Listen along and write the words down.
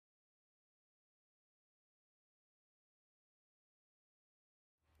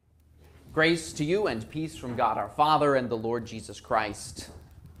Grace to you and peace from God our Father and the Lord Jesus Christ.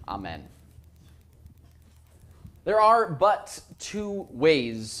 Amen. There are but two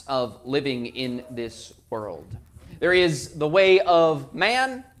ways of living in this world. There is the way of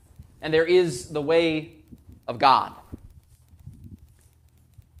man, and there is the way of God.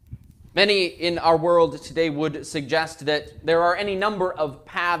 Many in our world today would suggest that there are any number of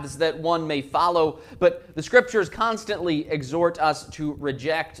paths that one may follow, but the Scriptures constantly exhort us to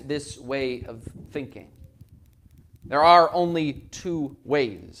reject this way of thinking. There are only two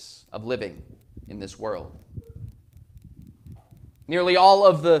ways of living in this world. Nearly all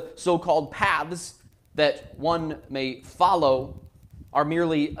of the so-called paths that one may follow are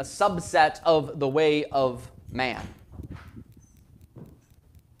merely a subset of the way of man.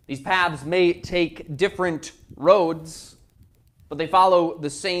 These paths may take different roads, but they follow the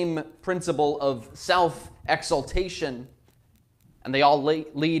same principle of self-exaltation, and they all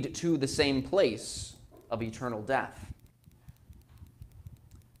lead to the same place of eternal death.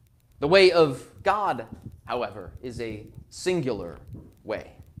 The way of God, however, is a singular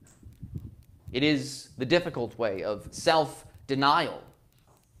way. It is the difficult way of self-denial,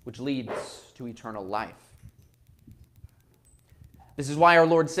 which leads to eternal life. This is why our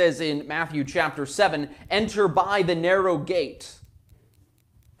Lord says in Matthew chapter 7, "Enter by the narrow gate,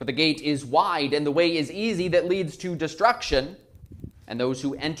 for the gate is wide and the way is easy that leads to destruction, and those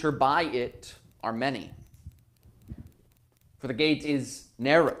who enter by it are many. For the gate is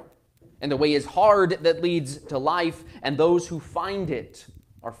narrow, and the way is hard that leads to life, and those who find it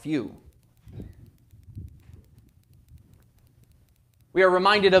are few." We are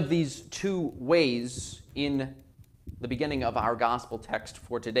reminded of these two ways in the beginning of our gospel text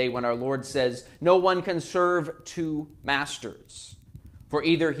for today when our Lord says, "No one can serve two masters, for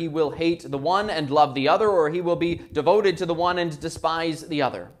either he will hate the one and love the other, or he will be devoted to the one and despise the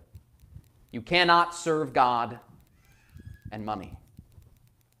other. You cannot serve God and money."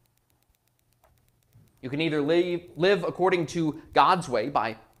 You can either live according to God's way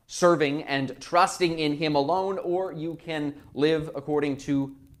by serving and trusting in Him alone, or you can live according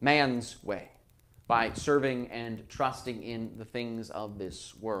to man's way by serving and trusting in the things of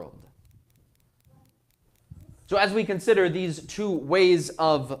this world. So as we consider these two ways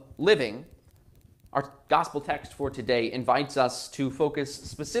of living, our gospel text for today invites us to focus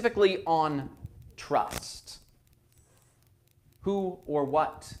specifically on trust. Who or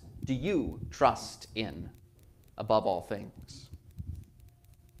what do you trust in above all things?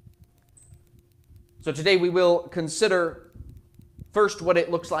 So today we will consider first what it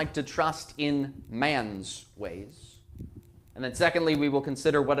looks like to trust in man's ways. And then secondly, we will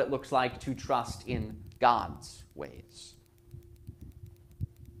consider what it looks like to trust in God's ways.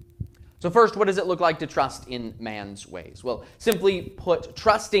 So first, what does it look like to trust in man's ways? Well, simply put,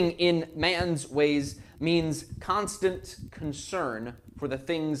 trusting in man's ways means constant concern for the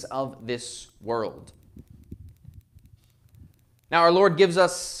things of this world. Now, our Lord gives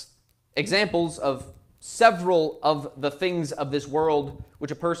us examples of several of the things of this world which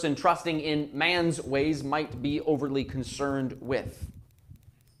a person trusting in man's ways might be overly concerned with.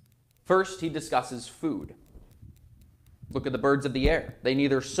 First, he discusses food. Look at the birds of the air. They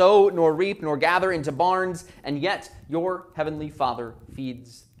neither sow nor reap nor gather into barns, and yet your heavenly Father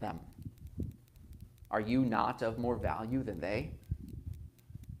feeds them. Are you not of more value than they?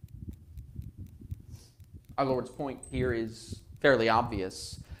 Our Lord's point here is fairly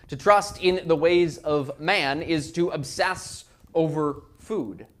obvious. To trust in the ways of man is to obsess over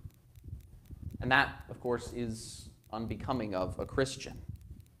food. And that, of course, is unbecoming of a Christian.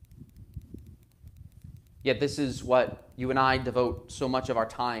 Yet this is what you and I devote so much of our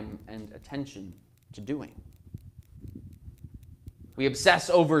time and attention to doing. We obsess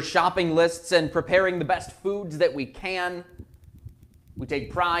over shopping lists and preparing the best foods that we can. We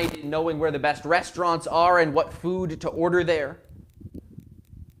take pride in knowing where the best restaurants are and what food to order there.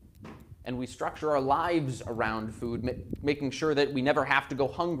 And we structure our lives around food, making sure that we never have to go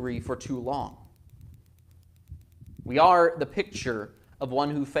hungry for too long. We are the picture of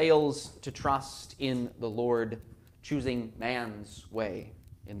one who fails to trust in the Lord, choosing man's way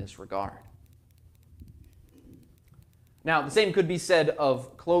in this regard. Now, the same could be said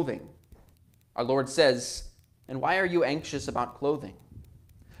of clothing. Our Lord says, "And why are you anxious about clothing?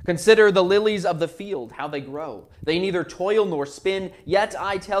 Consider the lilies of the field, how they grow. They neither toil nor spin, yet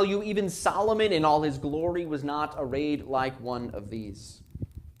I tell you, even Solomon in all his glory was not arrayed like one of these.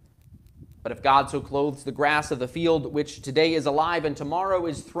 But if God so clothes the grass of the field, which today is alive and tomorrow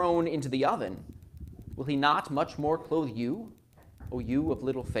is thrown into the oven, will he not much more clothe you, O you of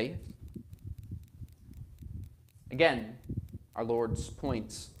little faith?" Again, our Lord's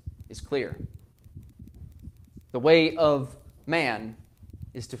point is clear. The way of man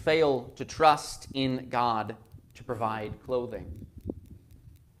is to fail to trust in God to provide clothing.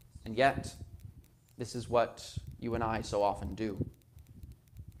 And yet, this is what you and I so often do.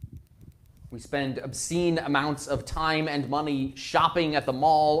 We spend obscene amounts of time and money shopping at the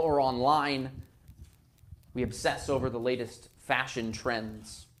mall or online. We obsess over the latest fashion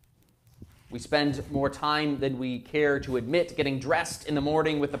trends. We spend more time than we care to admit getting dressed in the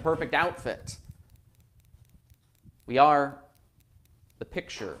morning with the perfect outfit. We are the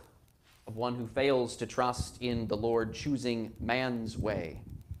picture of one who fails to trust in the Lord, choosing man's way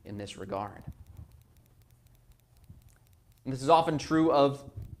in this regard. And this is often true of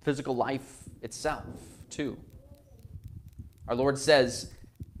physical life itself, too. Our Lord says,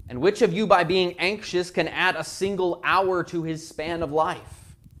 "And which of you by being anxious can add a single hour to his span of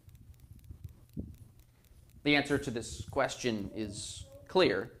life?" The answer to this question is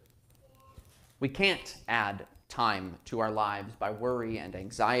clear. We can't add time to our lives by worry and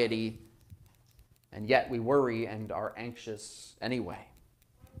anxiety, and yet we worry and are anxious anyway.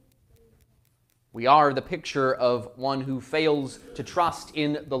 We are the picture of one who fails to trust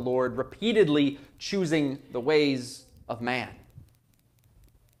in the Lord, repeatedly choosing the ways of man.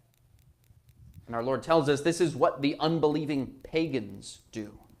 And our Lord tells us this is what the unbelieving pagans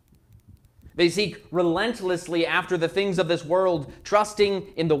do. They seek relentlessly after the things of this world,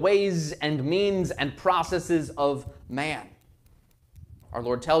 trusting in the ways and means and processes of man. Our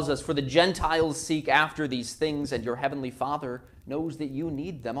Lord tells us, "For the Gentiles seek after these things, and your heavenly Father knows that you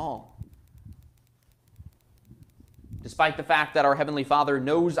need them all." Despite the fact that our Heavenly Father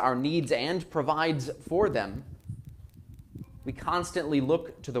knows our needs and provides for them, we constantly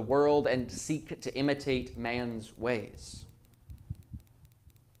look to the world and seek to imitate man's ways.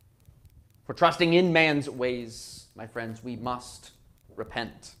 For trusting in man's ways, my friends, we must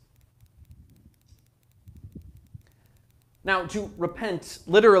repent. Now, to repent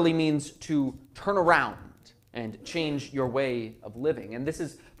literally means to turn around and change your way of living. And this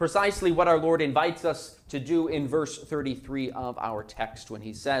is precisely what our Lord invites us to do in verse 33 of our text when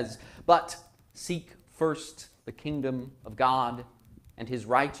he says, "But seek first the kingdom of God and his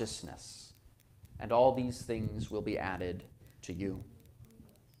righteousness, and all these things will be added to you."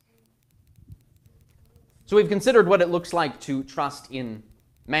 So we've considered what it looks like to trust in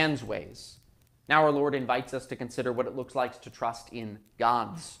man's ways. Now our Lord invites us to consider what it looks like to trust in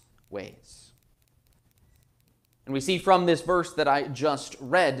God's ways. And we see from this verse that I just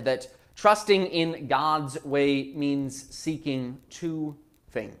read that trusting in God's way means seeking two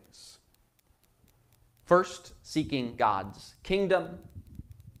things. First, seeking God's kingdom,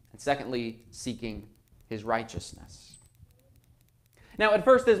 and secondly, seeking his righteousness. Now, at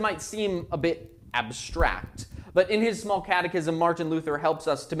first, this might seem a bit abstract, but in his small catechism, Martin Luther helps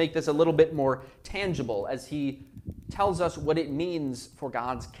us to make this a little bit more tangible as he tells us what it means for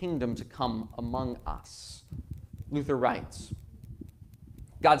God's kingdom to come among us. Luther writes,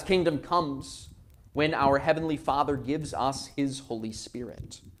 "God's kingdom comes when our Heavenly Father gives us his Holy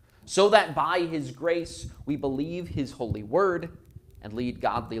Spirit, so that by his grace we believe his holy word and lead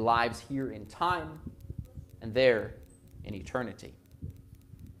godly lives here in time and there in eternity."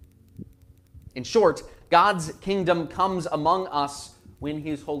 In short, God's kingdom comes among us when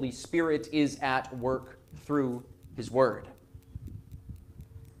his Holy Spirit is at work through his word.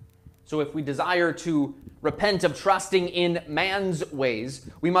 So if we desire to repent of trusting in man's ways,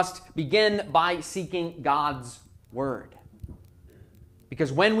 we must begin by seeking God's word.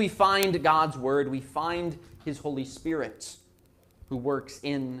 Because when we find God's word, we find his Holy Spirit who works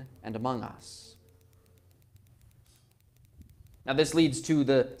in and among us. Now, this leads to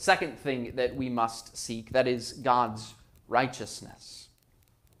the second thing that we must seek, that is God's righteousness.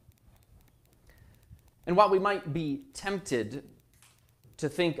 And while we might be tempted to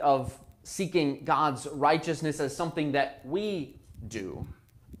think of seeking God's righteousness as something that we do,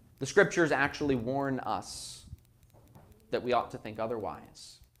 the Scriptures actually warn us that we ought to think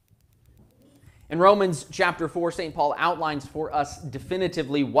otherwise. In Romans chapter 4, St. Paul outlines for us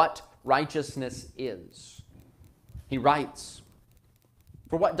definitively what righteousness is. He writes,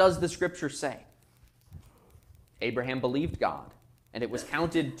 "For what does the Scripture say? Abraham believed God, and it was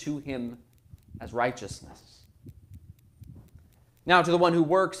counted to him as righteousness. Now to the one who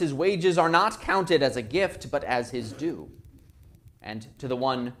works, his wages are not counted as a gift, but as his due. And to the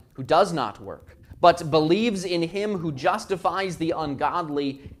one who does not work, but believes in him who justifies the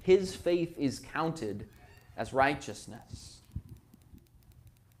ungodly, his faith is counted as righteousness."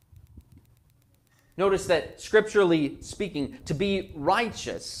 Notice that, scripturally speaking, to be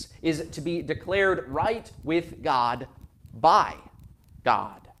righteous is to be declared right with God by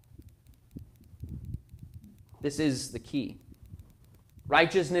God. This is the key.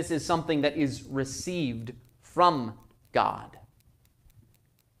 Righteousness is something that is received from God.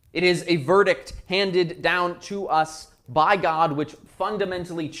 It is a verdict handed down to us by God which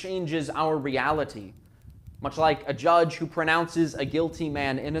fundamentally changes our reality, much like a judge who pronounces a guilty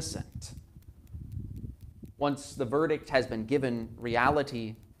man innocent. Once the verdict has been given,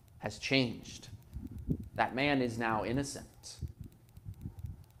 reality has changed. That man is now innocent.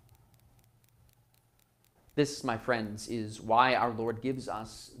 This, my friends, is why our Lord gives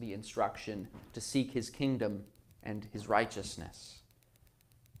us the instruction to seek his kingdom and his righteousness.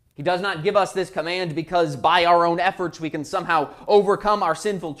 He does not give us this command because by our own efforts we can somehow overcome our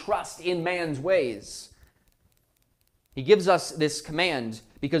sinful trust in man's ways. He gives us this command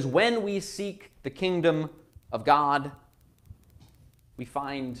because when we seek the kingdom of God, we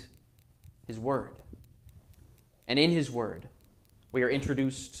find his word. And in his word, we are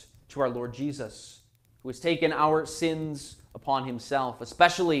introduced to our Lord Jesus, who has taken our sins upon himself,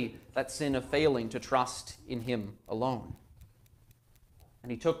 especially that sin of failing to trust in him alone.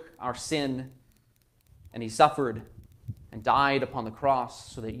 And he took our sin, and he suffered and died upon the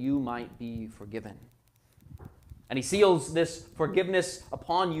cross so that you might be forgiven. And he seals this forgiveness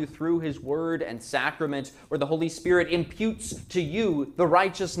upon you through his word and sacrament, where the Holy Spirit imputes to you the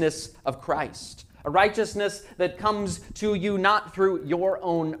righteousness of Christ, a righteousness that comes to you not through your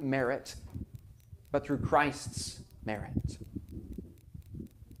own merit, but through Christ's merit.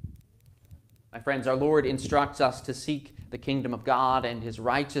 My friends, our Lord instructs us to seek the kingdom of God and his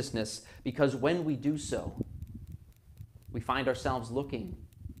righteousness because when we do so, we find ourselves looking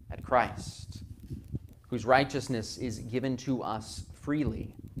at Christ, whose righteousness is given to us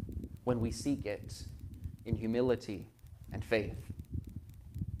freely when we seek it in humility and faith.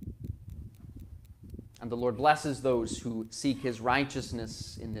 And the Lord blesses those who seek his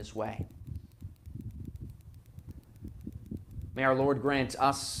righteousness in this way. May our Lord grant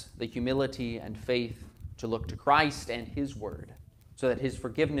us the humility and faith to look to Christ and his word, so that his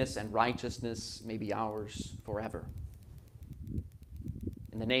forgiveness and righteousness may be ours forever.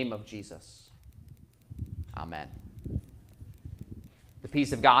 In the name of Jesus, amen. The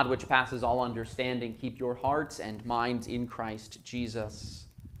peace of God, which passes all understanding, keep your hearts and minds in Christ Jesus.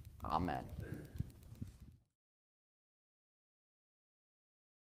 Amen.